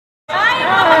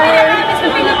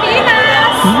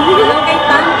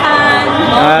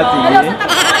Sige. Hello sa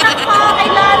taga-anak ko, kay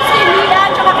Nancy, Lia,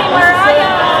 tsaka kay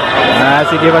Mariah.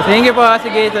 Sige po. Sige po.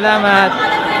 Sige, salamat.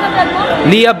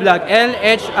 Lia Vlog.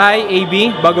 L-H-I-A-B.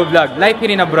 Bago Vlog. Life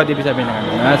here in abroad. Ibig sabihin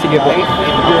na. Sige po. Okay.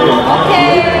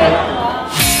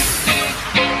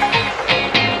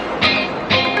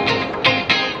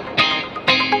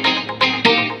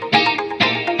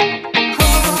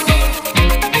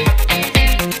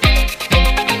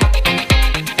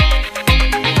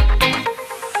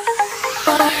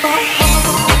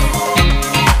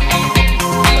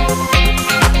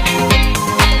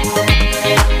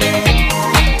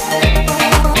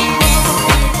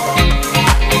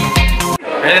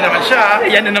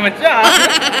 Yan na naman siya.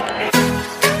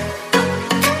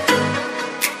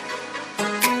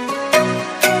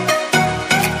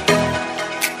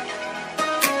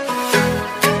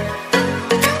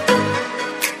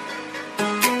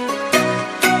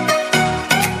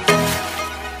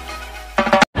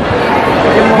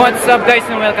 What's up guys,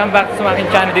 and welcome back sa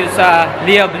aking channel dito sa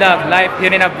Lia Vlog, Life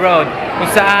here in abroad, kung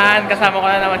saan kasama ko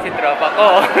na naman si tropa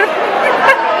ko.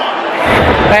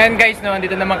 Ayan guys, no,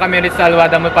 andito naman kami ulit sa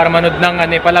Alwada mo para manood ng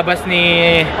palabas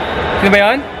ni... Sino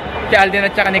ba yun? Si Alden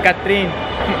at saka ni Catherine.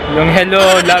 Yung Hello,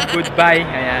 Love, Goodbye.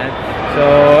 Ayan. So,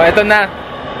 eto na.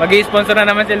 Mag-i-sponsor na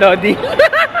naman si Lodi.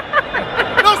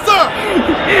 No sir!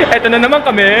 Eto na naman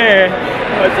kami.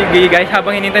 O sige guys,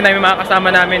 habang hinintay namin mga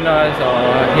kasama namin, no? So,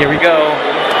 here we go.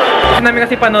 Gusto namin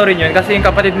kasi panoorin yun kasi yung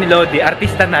kapatid ni Lodi,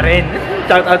 artista na rin.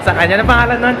 Shout out sa kanya. Anong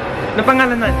pangalan nun? Anong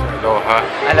pangalan nun? Aloha.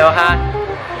 Aloha.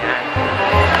 Yan.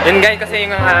 Yun guys, kasi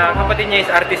yung kapatid niya is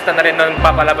artista na rin nung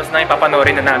papalabas na yung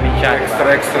papanoorin na namin siya.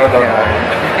 Extra daw.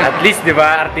 At least, di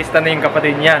ba, artista na yung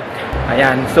kapatid niya.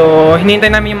 Ayan. So, hinihintay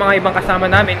namin yung mga ibang kasama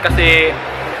namin kasi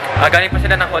galing pa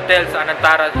sila ng hotel sa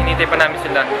Anantara. Hinihintay pa namin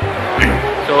sila.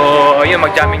 So, yun,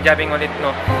 mag-jamming-jamming ulit, no.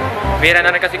 Bihira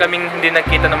na rin kasi kaming hindi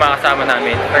nagkita ng mga kasama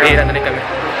namin. Bihira na rin kami.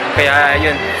 Kaya,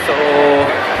 yun. So,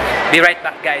 be right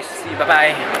back, guys.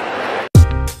 Bye-bye.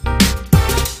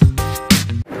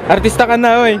 Artista ka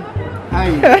na, oy.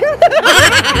 Hi.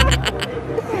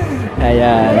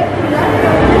 Ayan.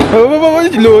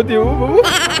 Lodi,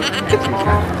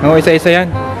 isa-isa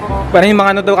yan. Parang yung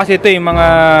mga ano daw kasi ito, yung mga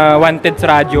wanted sa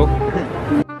radyo.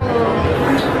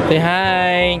 Say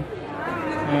hi.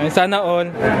 Sana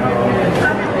all.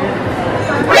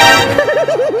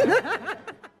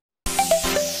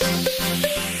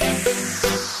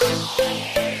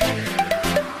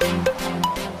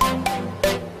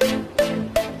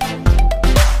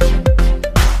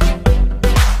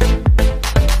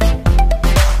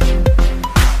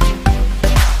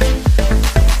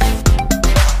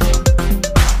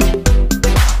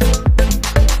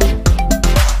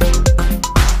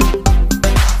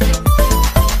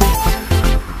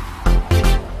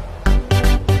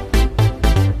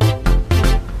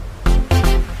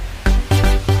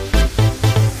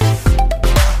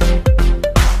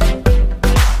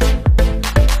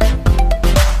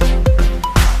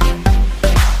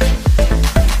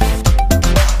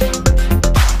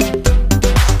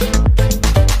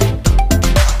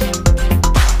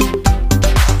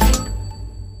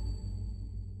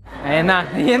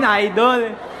 Ayan na,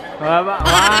 idol.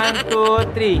 1, 2,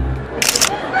 3.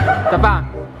 Isa pa.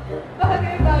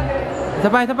 Isa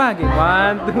pa.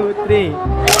 1, 2, 3.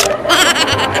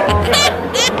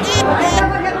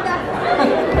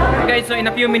 Guys, so in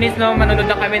a few minutes no, manonood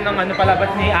na kami ng palabas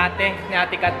ni Ate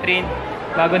Catherine,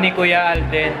 bago ni Kuya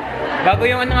Alden. Bago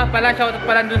yung nga pala, shoutout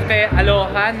pala dun kay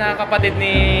Aloha na kapatid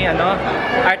ni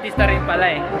artista rin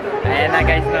pala eh. Ayan na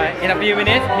guys, no, in a few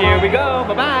minutes, here we go.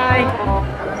 Bye-bye!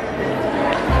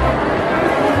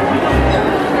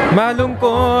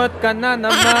 Malungkot ka na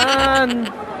naman.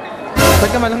 Ba't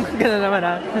ka malungkot ka na naman,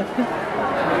 ha?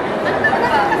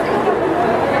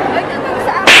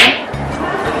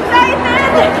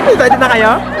 Excited na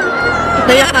kayo?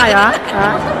 Naiyak na kayo?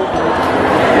 Ha?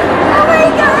 Oh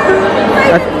my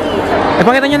God!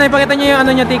 Ipakita nyo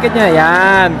yung ticket niya.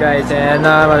 Yan, guys. Ayan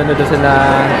na, malunod sila.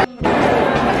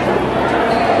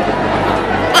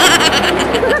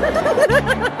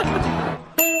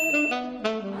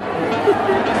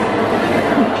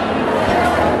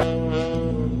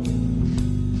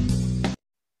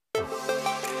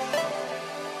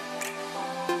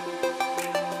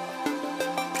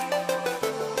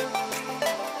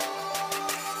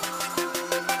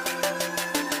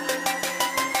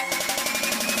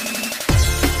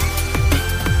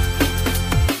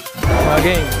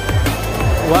 Again.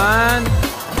 1,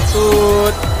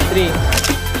 2, 3.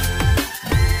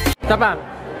 Tapa.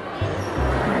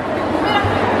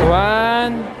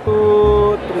 1,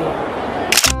 2,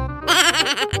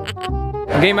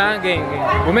 3. Game ha, game.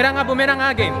 Bumirang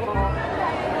nga, game.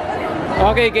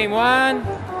 Okay, game 1.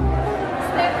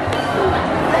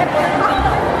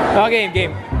 Okay,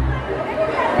 game.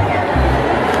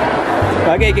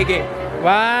 Okay, game.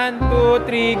 1, 2,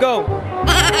 3, go!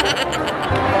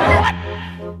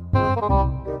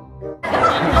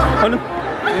 Ano?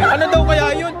 Ano daw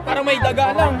kaya yun? Parang may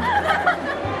daga lang.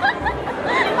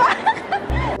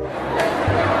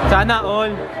 Sana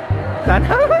all. Sana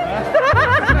all.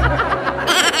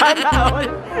 Sana all.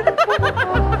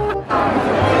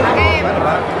 Okay.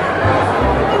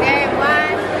 Okay,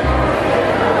 1.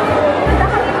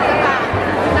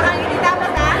 Nakangiti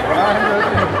dapat ha?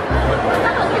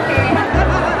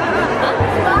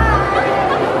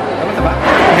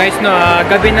 Guys, no,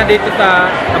 gabi na dito sa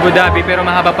Abu Dhabi pero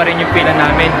mahaba pa rin yung pila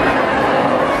namin.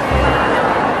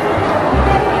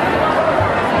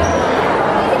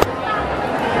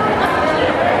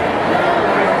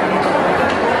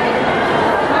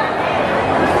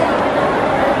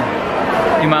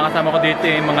 Yung mga kasama ko dito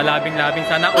yung mga labing-labing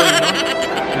sana all, no?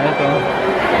 Ano to?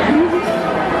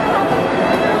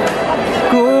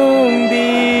 Kung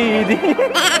di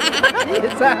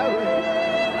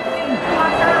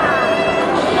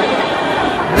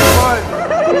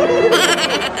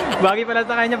Bagay pala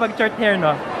sa kanya pag short hair,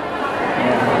 no?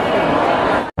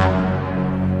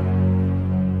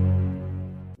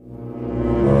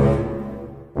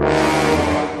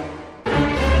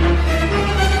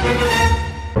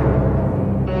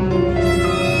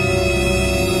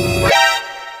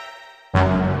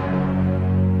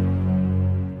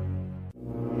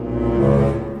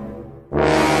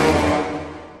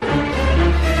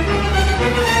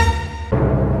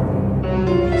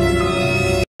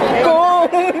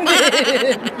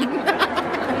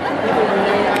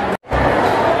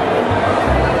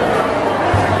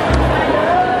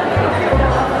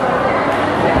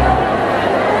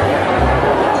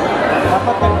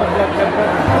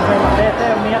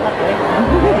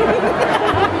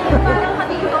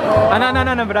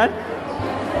 Ano, Brad?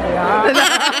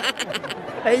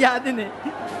 Kaya din eh.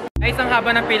 Ay, isang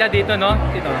haba ng pila dito, no?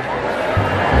 Dito.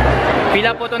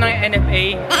 Pila po to ng NFA.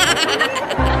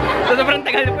 So, sobrang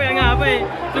tagal po yung haba eh.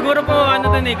 Siguro po, ano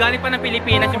dun eh, galing pa ng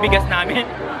Pilipinas yung bigas namin.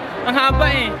 Ang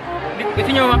haba eh. Gusto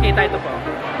nyo makita ito po.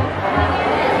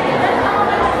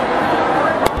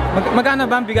 Magkano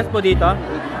ba ang bigas po dito?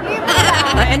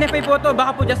 NFA po to,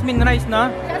 baka po jasmine rice,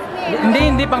 no?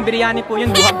 Hindi, pang biryani po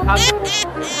yun, buhag-hag.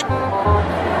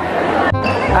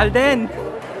 Alden!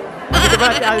 Dito ba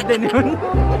si Alden yun?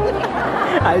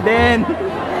 Alden!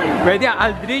 Pwede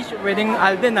Aldrich, pwedeng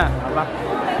Alden ah. Aba,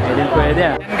 pwede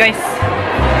ah. Yan guys,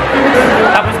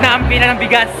 tapos na ang pila ng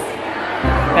bigas.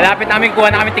 Malapit namin kuha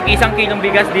na kami tig 1 kilong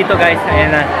bigas dito guys.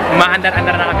 Ayan na,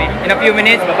 umaandar-andar na kami. In a few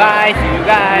minutes, bye-bye, see you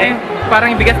guys.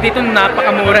 Parang yung bigas dito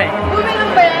napakamura eh.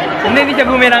 Bumirang ba yan? Hindi siya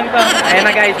bumirang to. Ayan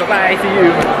na guys, bye-bye, see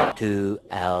you. 2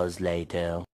 hours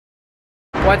later.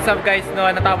 What's up guys, no,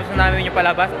 natapos na namin yung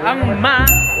palabas. Ang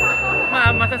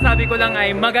masasabi ko lang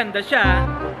ay maganda siya.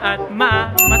 At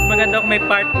mas maganda kung may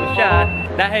part 2 siya.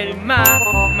 Dahil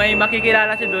may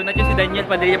makikilala siya doon at yung si Daniel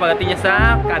Padilla pagdating niya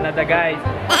sa Canada guys.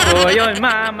 So yun,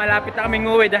 malapit na kaming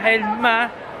uwi dahil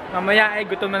mamaya ay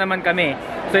gutom na naman kami.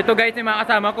 So ito guys yung mga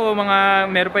kasama ko,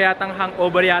 meron pa yatang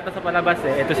hangover yata sa palabas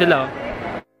eh. Ito sila oh.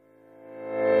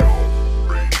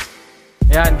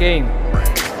 Ayan, game.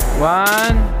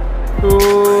 1,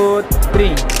 2,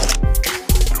 3.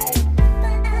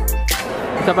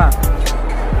 Isa pa.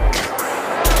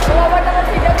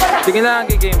 Sige lang,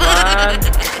 game. 1,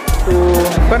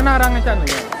 2. Parang narangan siya, no?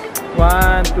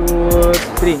 1, 2,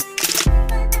 3.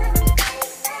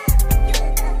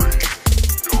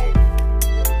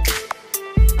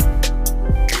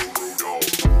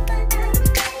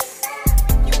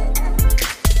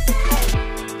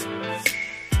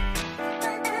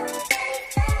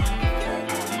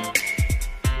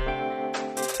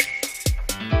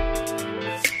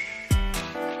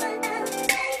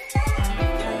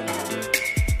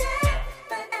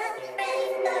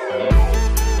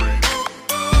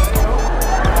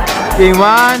 Game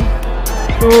 1,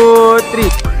 2,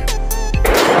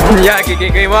 3. Yeah,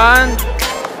 game 1,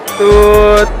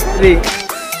 2, 3.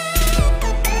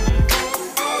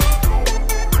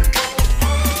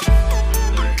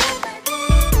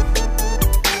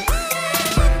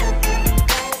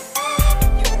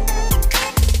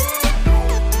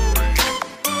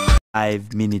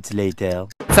 Five minutes later.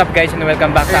 What's up guys and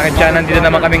welcome back sa akin channel. Nandito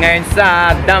naman kami ngayon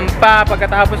sa Dampa.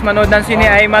 Pagkatapos manood ng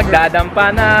sine ay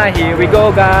magdadampa na. Here we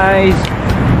go guys.